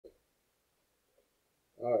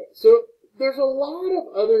All right, so there's a lot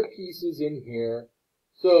of other pieces in here.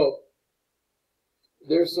 So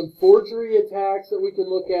there's some forgery attacks that we can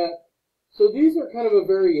look at. So these are kind of a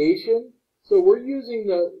variation. So we're using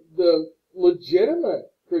the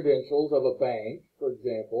legitimate credentials of a bank, for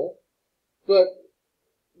example, but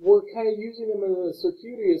we're kind of using them in a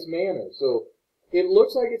circuitous manner. So it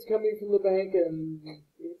looks like it's coming from the bank, and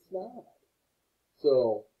it's not.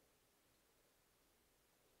 So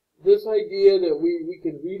this idea that we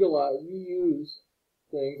can reuse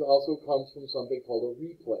things also comes from something called a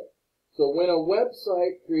replay. So when a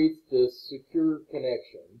website creates this secure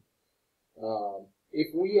connection, if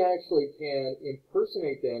we actually can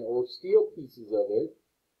impersonate them or steal pieces of it,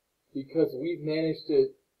 because we've managed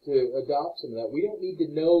to adopt some of that, we don't need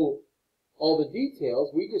to know all the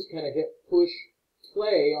details. We just kind of hit push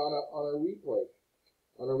play on a replay,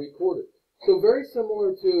 on a recorder. So very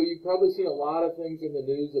similar to, you've probably seen a lot of things in the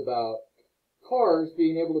news about cars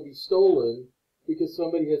being able to be stolen because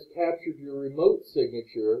somebody has captured your remote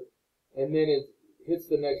signature and then it hits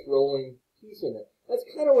the next rolling piece in it. That's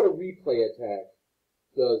kind of what a replay attack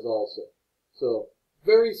does also. So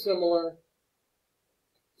very similar,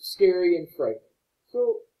 scary and frightening.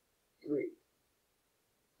 So great.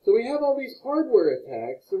 So we have all these hardware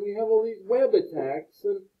attacks, and we have all these web attacks,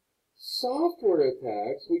 and software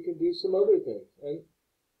attacks. We can do some other things. And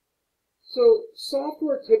so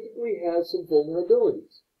software typically has some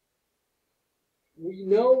vulnerabilities. We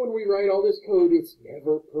know when we write all this code, it's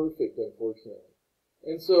never perfect, unfortunately.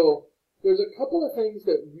 And so there's a couple of things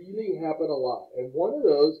that really happen a lot, and one of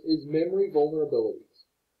those is memory vulnerabilities.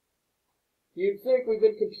 You'd think we've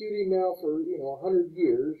been computing now for, 100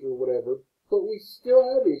 years or whatever, but we still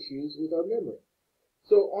have issues with our memory.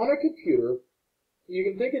 So on a computer, you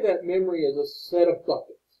can think of that memory as a set of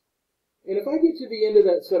buckets. And if I get to the end of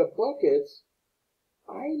that set of buckets,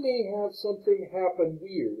 I may have something happen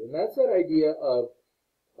weird. And that's that idea of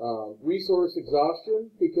resource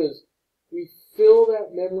exhaustion, because we fill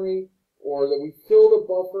that memory or that we fill the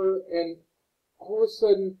buffer, and all of a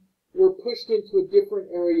sudden we're pushed into a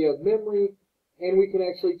different area of memory, and we can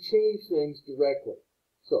actually change things directly.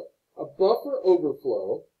 So a buffer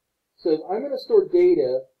overflow says I'm going to store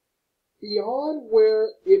data beyond where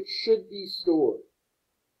it should be stored.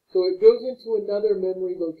 So it goes into another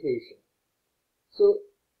memory location. So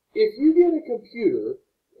if you get a computer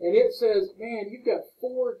and it says, man, you've got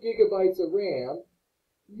 4 gigabytes of RAM,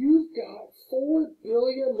 you've got 4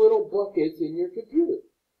 billion little buckets in your computer.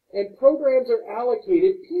 And programs are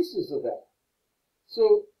allocated pieces of that.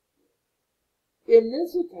 So in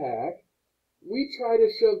this attack, we try to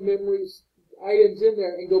shove memory items in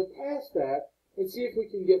there and go past that and see if we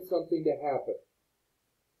can get something to happen.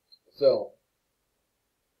 So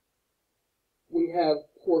we have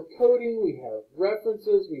poor coding, we have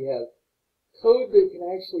references, we have code that can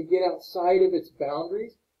actually get outside of its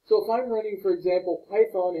boundaries. So if I'm running, for example,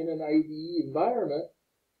 Python in an IDE environment,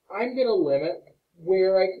 I'm going to limit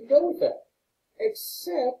where I can go with that.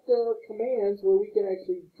 Except there are commands where we can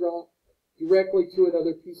actually drop directly to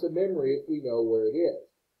another piece of memory if we know where it is.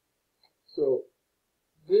 So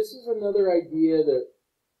this is another idea that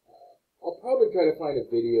I'll probably try to find a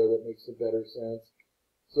video that makes some better sense.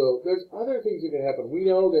 So there's other things that can happen. We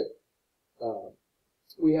know that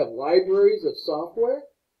we have libraries of software.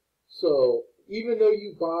 So even though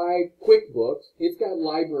you buy QuickBooks, it's got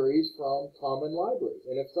libraries from common libraries.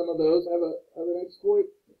 And if some of those have an exploit,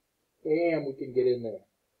 bam, we can get in there.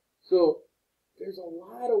 So there's a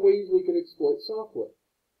lot of ways we could exploit software.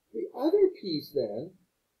 The other piece then,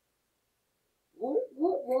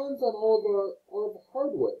 what runs on all of our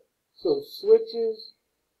hardware? So switches,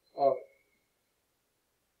 our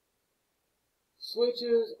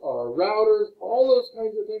routers, all those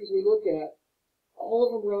kinds of things we look at, all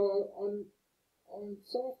of them run on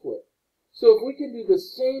software. So if we can do the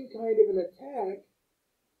same kind of an attack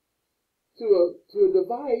to a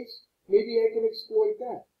device, maybe I can exploit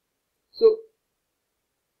that. So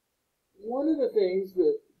one of the things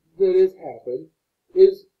that has happened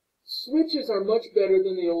is switches are much better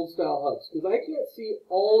than the old style hubs, because I can't see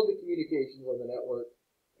all of the communications on the network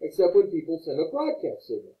except when people send a broadcast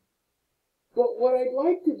signal. But what I'd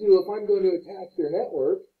like to do if I'm going to attack their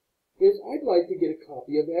network is I'd like to get a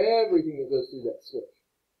copy of everything that goes through that switch.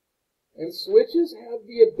 And switches have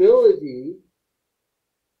the ability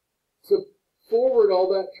to forward all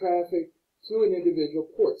that traffic to an individual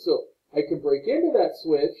port. So I can break into that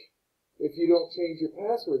switch if you don't change your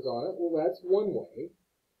passwords on it. Well, that's one way.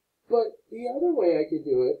 But the other way I could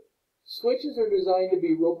do it, switches are designed to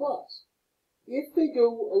be robust. If they go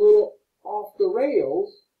a little off the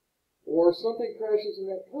rails, or something crashes in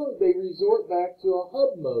that code, they resort back to a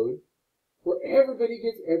hub mode, where everybody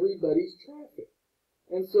gets everybody's traffic.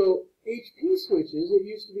 And so HP switches, it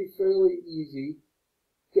used to be fairly easy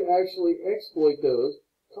to actually exploit those,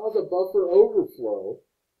 cause a buffer overflow,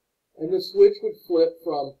 and the switch would flip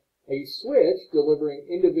from a switch delivering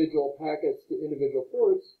individual packets to individual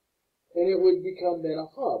ports, and it would become then a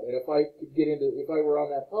hub. And if I were on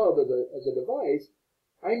that hub as a device,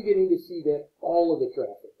 I'm getting to see then all of the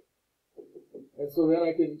traffic. And so then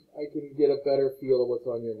I can get a better feel of what's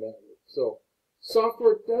on your network. So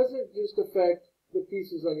software doesn't just affect the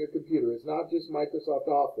pieces on your computer. It's not just Microsoft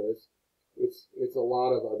Office. It's a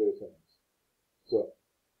lot of other things. So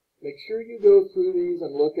make sure you go through these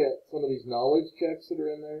and look at some of these knowledge checks that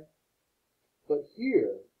are in there. But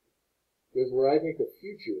here is where I think the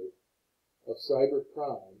future of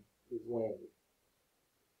cybercrime is landing.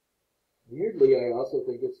 Weirdly, I also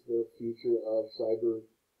think it's the future of cyber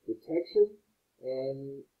detection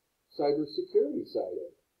and cybersecurity side of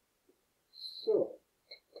it. So,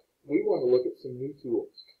 we want to look at some new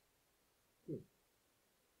tools.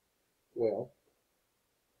 Well,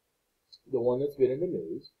 the one that's been in the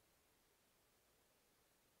news.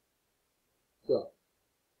 So,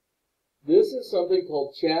 this is something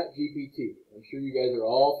called ChatGPT. I'm sure you guys are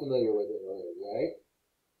all familiar with it already, right?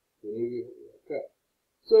 Okay.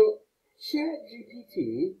 So,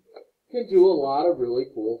 ChatGPT can do a lot of really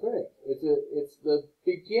cool things. It's the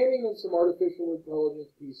beginning of some artificial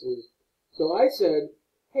intelligence pieces. So I said,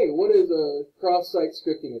 hey, what is a cross-site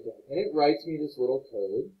scripting attack? And it writes me this little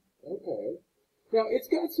code. Okay. Now, it's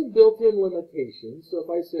got some built-in limitations. So if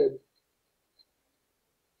I said,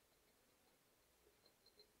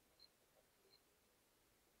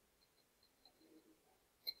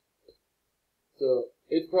 so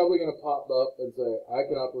it's probably going to pop up and say, I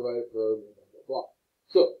cannot provide it for blah, blah, blah.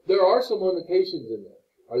 So there are some limitations in there.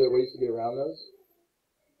 Are there ways to get around those?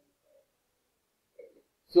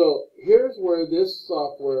 So here's where this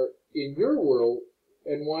software in your world,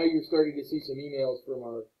 and why you're starting to see some emails from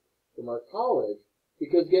our college,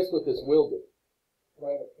 because guess what this will do?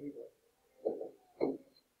 Write a paper.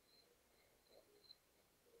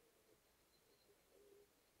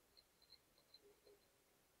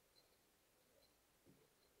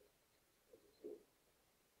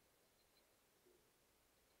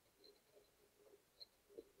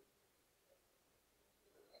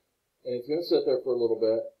 And it's going to sit there for a little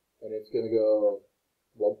bit, and it's going to go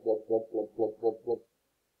blump, blump, blump, blump, blump, blump, blump.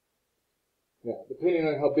 Now, depending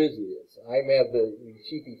on how busy it is, I may have the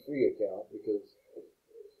cheapy free account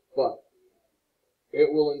but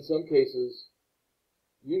it will in some cases,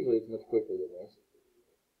 usually it's much quicker than this.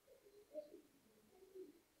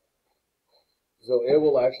 So it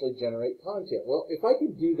will actually generate content. Well, if I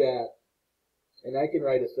can do that, and I can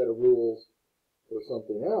write a set of rules for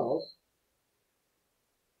something else,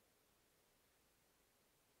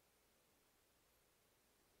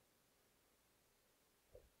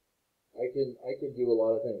 I can do a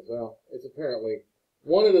lot of things. Well, it's apparently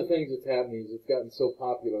one of the things that's happening is it's gotten so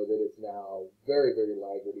popular that it's now very, very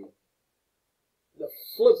laggardy. The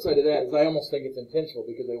flip side of that is I almost think it's intentional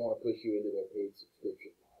because they want to push you into their paid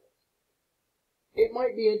subscription models. It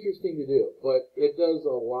might be interesting to do, but it does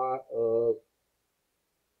a lot of,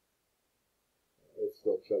 it's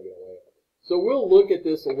still chugging away. So we'll look at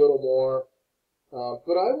this a little more,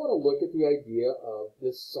 but I want to look at the idea of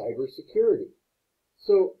this cybersecurity.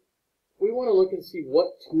 So we want to look and see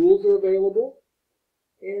what tools are available,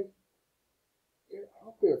 and they're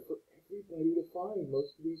out there for everybody to find,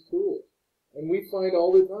 most of these tools. And we find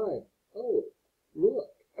all the time, oh, look,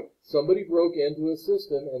 somebody broke into a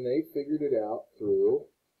system and they figured it out through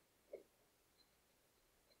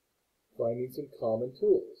finding some common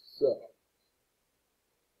tools. So,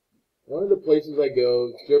 one of the places I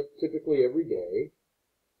go typically every day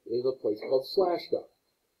is a place called Slashdot.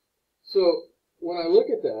 So, when I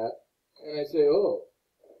look at that, and I say, oh,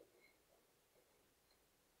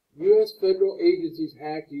 U.S. federal agencies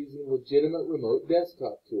hacked using legitimate remote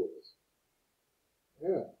desktop tools.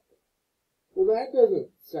 Yeah. Well, that doesn't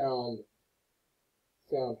sound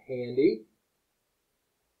handy.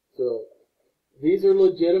 So, these are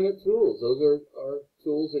legitimate tools. Those are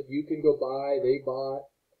tools that you can go buy, they bought.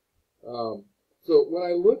 So, when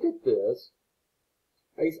I look at this,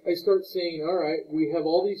 I start saying, all right, we have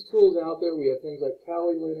all these tools out there. We have things like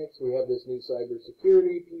Kali Linux. We have this new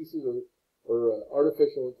cybersecurity pieces or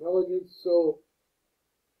artificial intelligence. So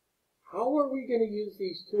how are we going to use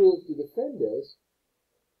these tools to defend us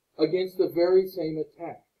against the very same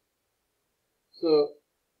attack? So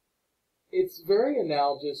it's very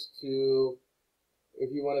analogous to,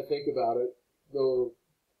 if you want to think about it,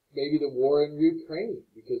 maybe the war in Ukraine,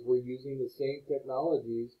 because we're using the same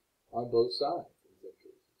technologies on both sides.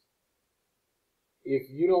 if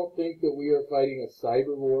you don't think that we are fighting a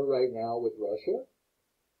cyber war right now with Russia,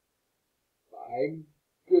 I'm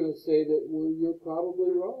going to say that you're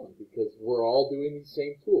probably wrong, because we're all doing these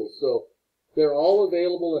same tools. So they're all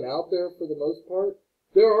available and out there for the most part.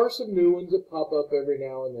 There are some new ones that pop up every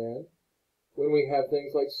now and then when we have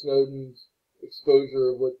things like Snowden's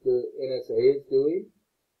exposure of what the NSA is doing.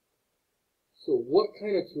 So what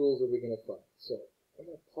kind of tools are we going to find? So I'm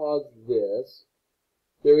going to pause this.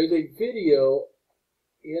 There is a video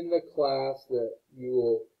in the class that you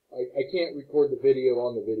will, I can't record the video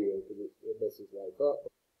on the video because it messes life up.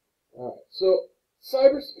 All right, so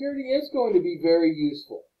cybersecurity is going to be very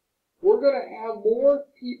useful. We're going to have more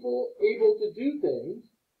people able to do things.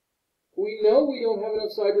 We know we don't have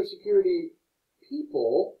enough cybersecurity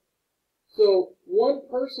people, so one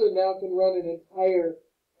person now can run an entire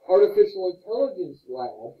artificial intelligence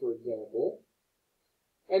lab, for example,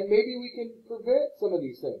 and maybe we can prevent some of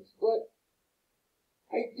these things. But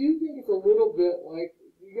I do think it's a little bit like,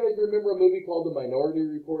 you guys remember a movie called The Minority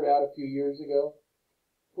Report out a few years ago?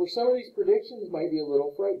 Where some of these predictions might be a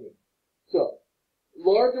little frightening. So,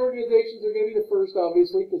 large organizations are going to be the first,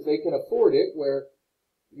 obviously, because they can afford it, where,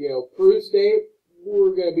 Peru State,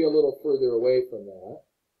 we're going to be a little further away from that.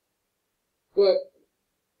 But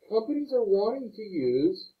companies are wanting to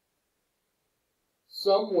use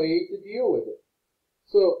some way to deal with it.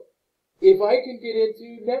 So, if I can get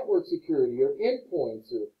into network security or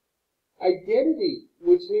endpoints or identity,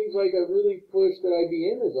 which seems like a really push that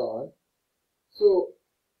IBM is on, so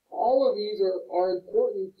all of these are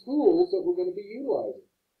important tools that we're going to be utilizing.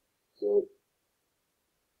 So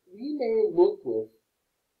we may look with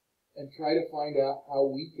and try to find out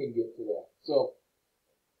how we can get to that. So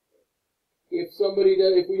if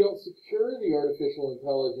we don't secure the artificial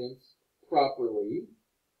intelligence properly,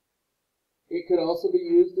 it could also be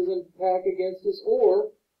used as an attack against us,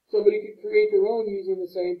 or somebody could create their own using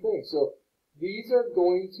the same thing. So these are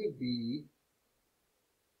going to be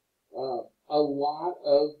a lot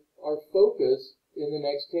of our focus in the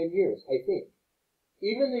next 10 years, I think.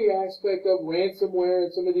 Even the aspect of ransomware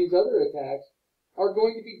and some of these other attacks are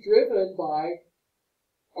going to be driven by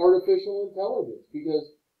artificial intelligence,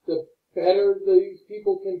 because the better these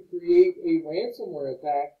people can create a ransomware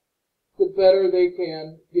attack, the better they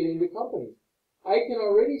can get into companies. I can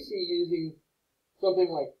already see using something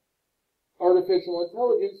like artificial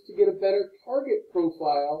intelligence to get a better target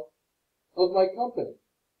profile of my company,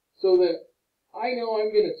 so that I know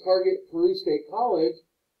I'm going to target Peru State College.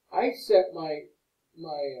 I set my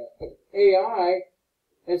AI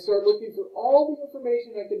and start looking for all the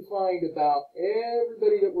information I can find about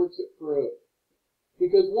everybody that works at Peru.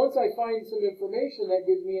 Because once I find some information, that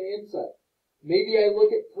gives me an insight. Maybe I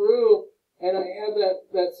look at Peru and I have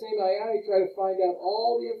that same AI try to find out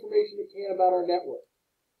all the information it can about our network.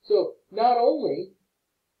 So not only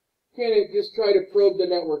can it just try to probe the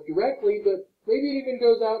network directly, but maybe it even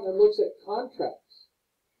goes out and looks at contracts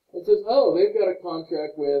and says, oh, they've got a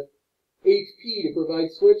contract with HP to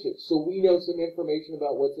provide switches, so we know some information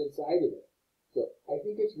about what's inside of it. So I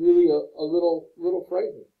think it's really a little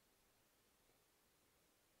frightening.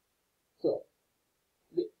 So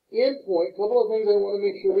the endpoint, a couple of things I want to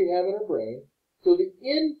make sure we have in our brain. So the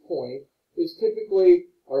endpoint is typically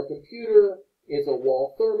our computer, it's a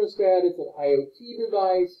wall thermostat, it's an IoT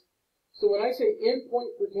device. So when I say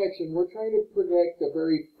endpoint protection, we're trying to protect the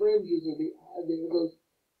very fringes of those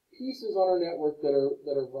pieces on our network that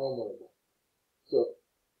are vulnerable. So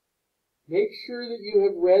make sure that you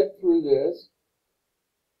have read through this.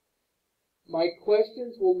 My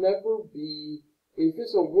questions will never be, is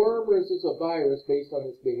this a worm or is this a virus based on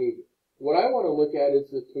this behavior? What I want to look at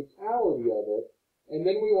is the totality of it, and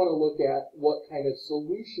then we want to look at what kind of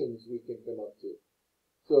solutions we can come up to.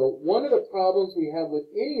 So one of the problems we have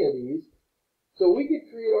with any of these, so we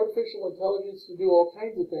could create artificial intelligence to do all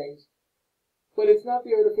kinds of things, but it's not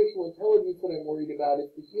the artificial intelligence that I'm worried about,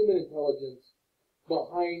 it's the human intelligence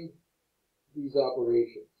behind these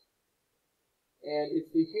operations. And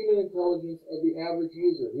it's the human intelligence of the average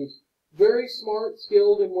user who's very smart,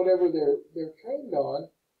 skilled in whatever they're trained on,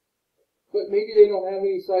 but maybe they don't have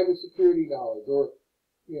any cybersecurity knowledge, or,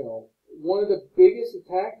 one of the biggest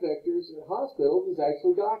attack vectors in hospitals is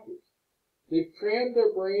actually doctors. They've crammed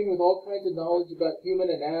their brain with all kinds of knowledge about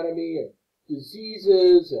human anatomy and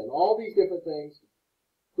diseases and all these different things.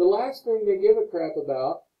 The last thing they give a crap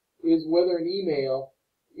about is whether an email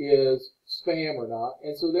is spam or not,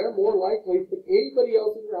 and so they're more likely than anybody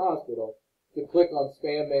else in your hospital to click on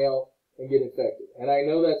spam mail and get infected. And I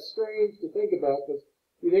know that's strange to think about, because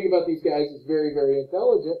you think about these guys as very, very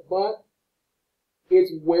intelligent, but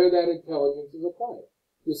it's where that intelligence is applied.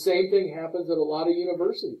 The same thing happens at a lot of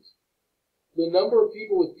universities. the number of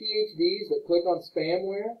people with PhDs that click on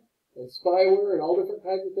spamware and spyware and all different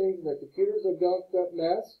kinds of things, and their computers are gunked up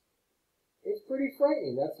mess, it's pretty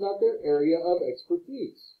frightening. That's not their area of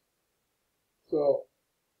expertise. So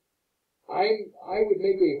I would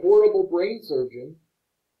make a horrible brain surgeon,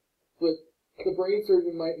 but the brain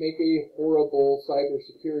surgeon might make a horrible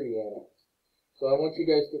cybersecurity analyst. So I want you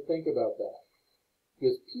guys to think about that,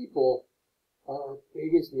 because people are our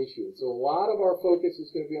biggest issue. So a lot of our focus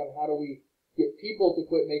is going to be on how do we get people to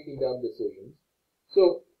quit making dumb decisions.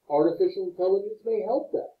 So artificial intelligence may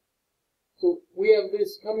help that. So we have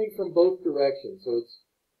this coming from both directions. So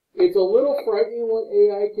it's a little frightening what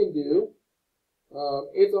AI can do.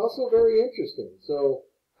 It's also very interesting. So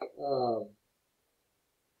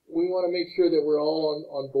we want to make sure that we're all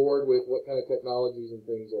on board with what kind of technologies and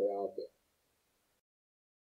things are out there.